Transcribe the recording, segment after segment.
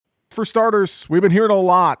For starters, we've been hearing a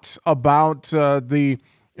lot about the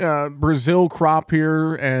Brazil crop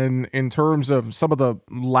here, and in terms of some of the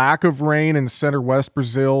lack of rain in center west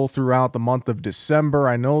Brazil throughout the month of December.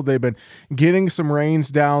 I know they've been getting some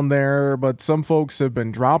rains down there, but some folks have been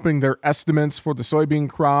dropping their estimates for the soybean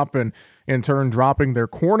crop and in turn dropping their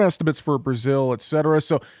corn estimates for Brazil, et cetera.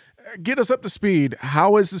 So get us up to speed.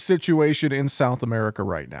 How is the situation in South America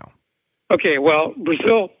right now? Okay, well,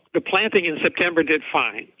 Brazil, the planting in September did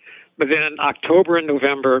fine. But then in October and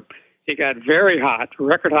November, it got very hot,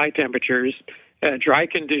 record high temperatures, dry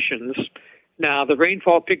conditions. Now, the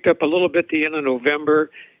rainfall picked up a little bit at the end of November,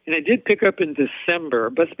 and it did pick up in December,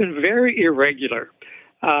 but it's been very irregular.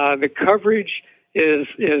 The coverage is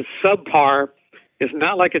subpar. It's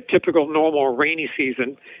not like a typical normal rainy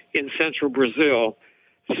season in central Brazil.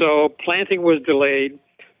 So planting was delayed.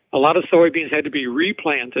 A lot of soybeans had to be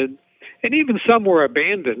replanted, and even some were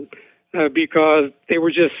abandoned because they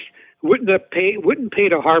were just wouldn't pay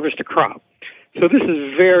to harvest a crop. So this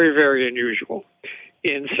is very, very unusual.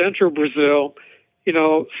 In central Brazil,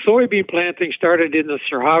 soybean planting started in the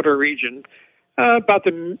Cerrado region about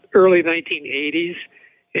the early 1980s,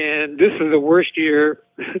 and this is the worst year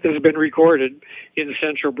that's been recorded in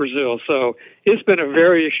central Brazil. So it's been a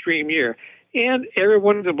very extreme year. And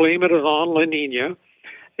everyone to blame it on La Nina,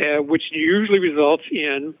 which usually results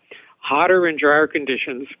in hotter and drier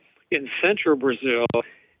conditions in central Brazil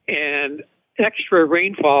and extra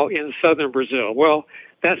rainfall in southern Brazil. Well,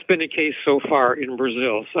 that's been the case so far in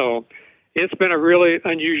Brazil. So it's been a really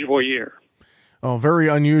unusual year. Oh, very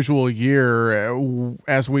unusual year.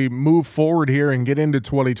 As we move forward here and get into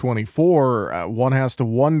 2024, one has to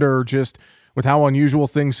wonder just with how unusual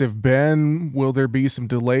things have been, will there be some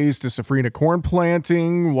delays to safrinha corn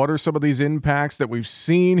planting? What are some of these impacts that we've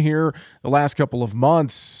seen here the last couple of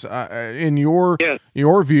months? In your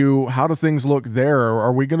view, how do things look there?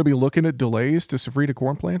 Are we going to be looking at delays to safrinha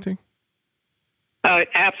corn planting?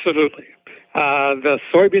 Absolutely. The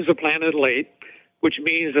soybeans are planted late, which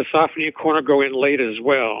means the safrinha corn will go in late as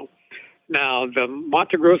well. Now, the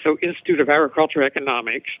Mato Grosso Institute of Agricultural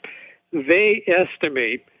Economics, they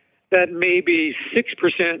estimate that maybe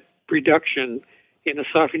 6% reduction in the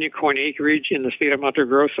safrinha corn acreage in the state of Mato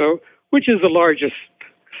Grosso, which is the largest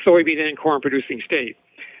soybean and corn producing state.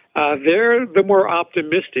 They're the more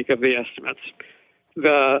optimistic of the estimates.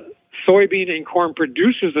 The Soybean and Corn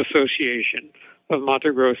Producers Association of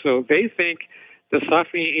Mato Grosso, they think the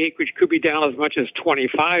safrinha acreage could be down as much as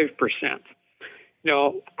 25%.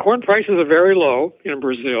 Corn prices are very low in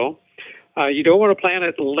Brazil. You don't want to plant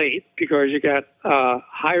it late because you got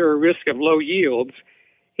higher risk of low yields,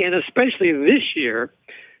 and especially this year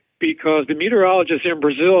because the meteorologists in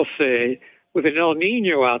Brazil say with an El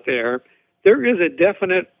Nino out there is a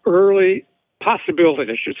definite early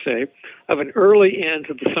possibility, I should say, of an early end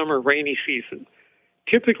to the summer rainy season.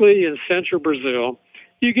 Typically in central Brazil,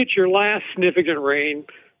 you get your last significant rain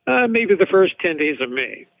maybe the first 10 days of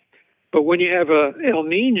May. But when you have a El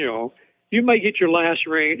Nino, you might get your last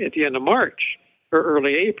rain at the end of March or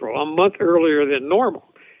early April, a month earlier than normal.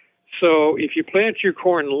 So if you plant your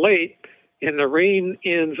corn late and the rain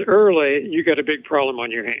ends early, you got a big problem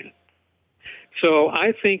on your hand. So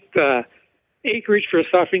I think the acreage for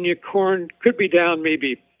safrinha corn could be down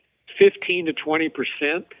maybe 15 to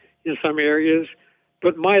 20% in some areas,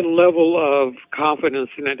 but my level of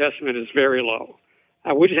confidence in that estimate is very low.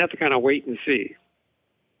 We just have to kind of wait and see.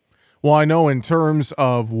 Well, I know in terms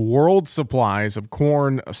of world supplies of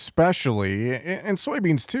corn, especially, and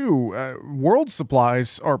soybeans too, world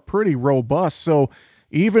supplies are pretty robust. So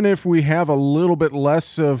even if we have a little bit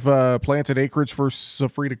less of planted acreage for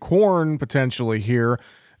safrinha corn potentially here,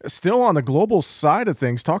 still on the global side of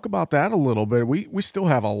things, talk about that a little bit. We still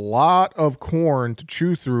have a lot of corn to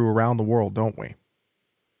chew through around the world, don't we?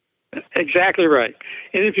 Exactly right.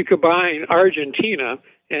 And if you combine Argentina,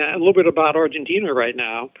 and a little bit about Argentina right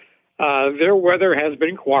now, their weather has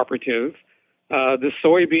been cooperative. The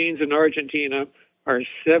soybeans in Argentina are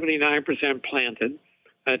 79% planted,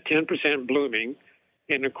 10% blooming,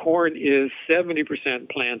 and the corn is 70%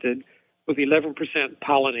 planted with 11%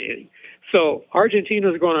 pollinating. So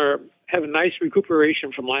Argentina is going to have a nice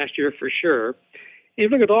recuperation from last year for sure. If you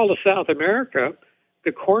look at all of South America,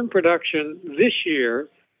 the corn production this year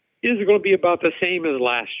is going to be about the same as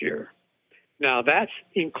last year. Now, that's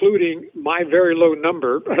including my very low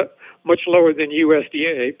number, much lower than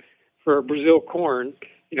USDA for Brazil corn.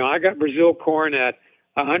 I got Brazil corn at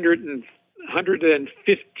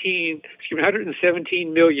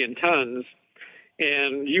 117 million tons,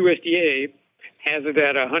 and USDA has it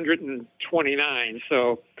at 129.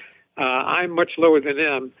 So I'm much lower than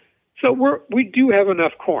them. So we do have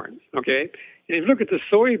enough corn, okay? And if you look at the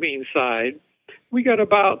soybean side, we got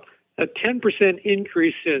about a 10%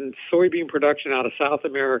 increase in soybean production out of South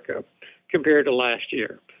America compared to last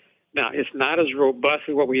year. Now, it's not as robust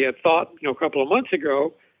as what we had thought, a couple of months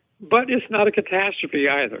ago, but it's not a catastrophe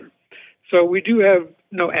either. So we do have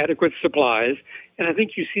adequate supplies, and I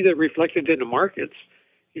think you see that reflected in the markets.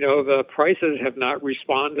 The prices have not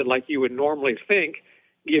responded like you would normally think,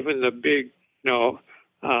 given the big,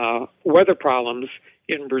 weather problems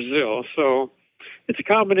in Brazil. So it's a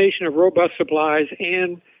combination of robust supplies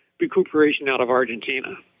and recuperation out of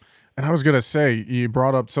Argentina. And I was going to say, you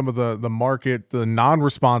brought up some of the market, the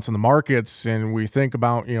non-response in the markets, and we think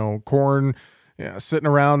about, corn sitting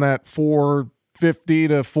around that 450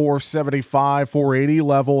 to 475, 480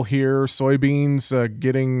 level here. Soybeans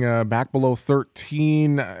getting back below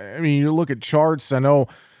 13. I mean, you look at charts, I know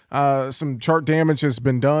some chart damage has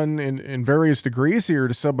been done in various degrees here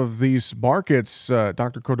to some of these markets,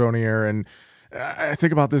 Dr. Cordonnier, and I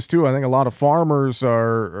think about this too. I think a lot of farmers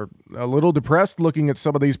are a little depressed looking at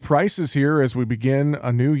some of these prices here as we begin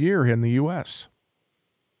a new year in the U.S.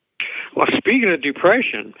 Well, speaking of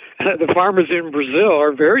depression, the farmers in Brazil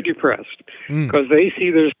are very depressed because they see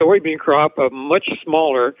their soybean crop much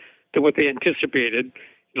smaller than what they anticipated.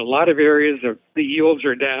 In a lot of areas, the yields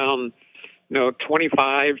are down,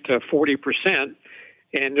 25 to 40%,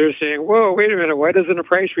 and they're saying, "Whoa, wait a minute! Why doesn't the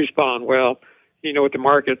price respond?" Well, what the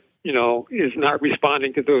market is not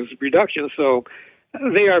responding to those reductions. So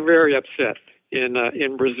they are very upset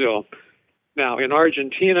in Brazil. Now, in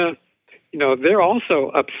Argentina, they're also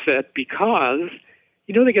upset because,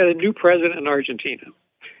 they got a new president in Argentina.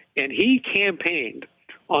 And he campaigned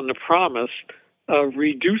on the promise of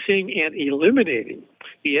reducing and eliminating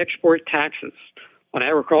the export taxes on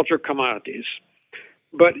agricultural commodities.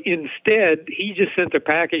 But instead, he just sent a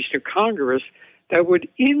package to Congress that would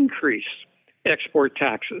increase export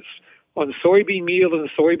taxes on soybean meal and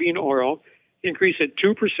soybean oil, increase it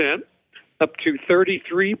 2% up to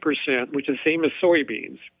 33%, which is the same as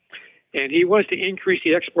soybeans. And he wants to increase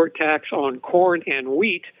the export tax on corn and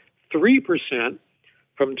wheat 3%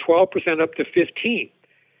 from 12% up to 15%.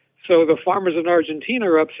 So the farmers in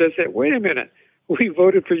Argentina are upset that, wait a minute, we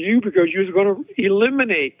voted for you because you was going to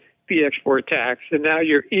eliminate the export tax, and now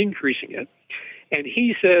you're increasing it. And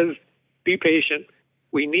he says, be patient.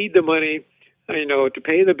 We need the money, to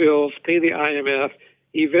pay the bills, pay the IMF.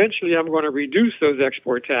 Eventually, I'm going to reduce those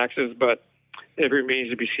export taxes, but it remains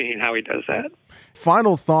to be seen how he does that.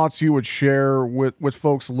 Final thoughts you would share with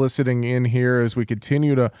folks listening in here as we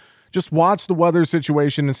continue to just watch the weather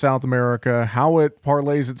situation in South America, how it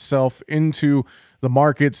parlays itself into the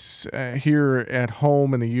markets here at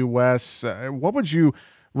home in the U.S. What would you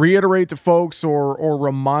reiterate to folks or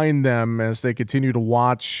remind them as they continue to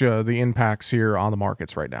watch the impacts here on the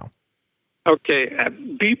markets right now? Okay,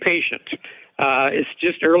 be patient. It's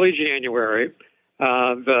just early January.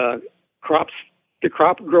 The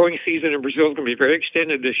crop growing season in Brazil is going to be very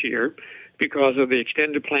extended this year because of the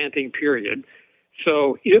extended planting period.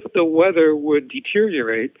 So if the weather would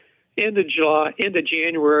deteriorate into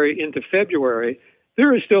January, into February,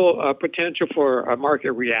 there is still a potential for a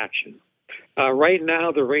market reaction. Right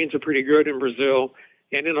now, the rains are pretty good in Brazil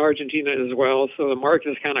and in Argentina as well, so the market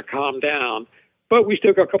has kind of calmed down. But we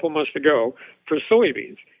still got a couple months to go for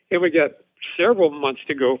soybeans, and we got several months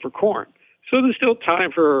to go for corn. So there's still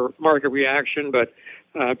time for market reaction, but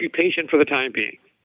be patient for the time being.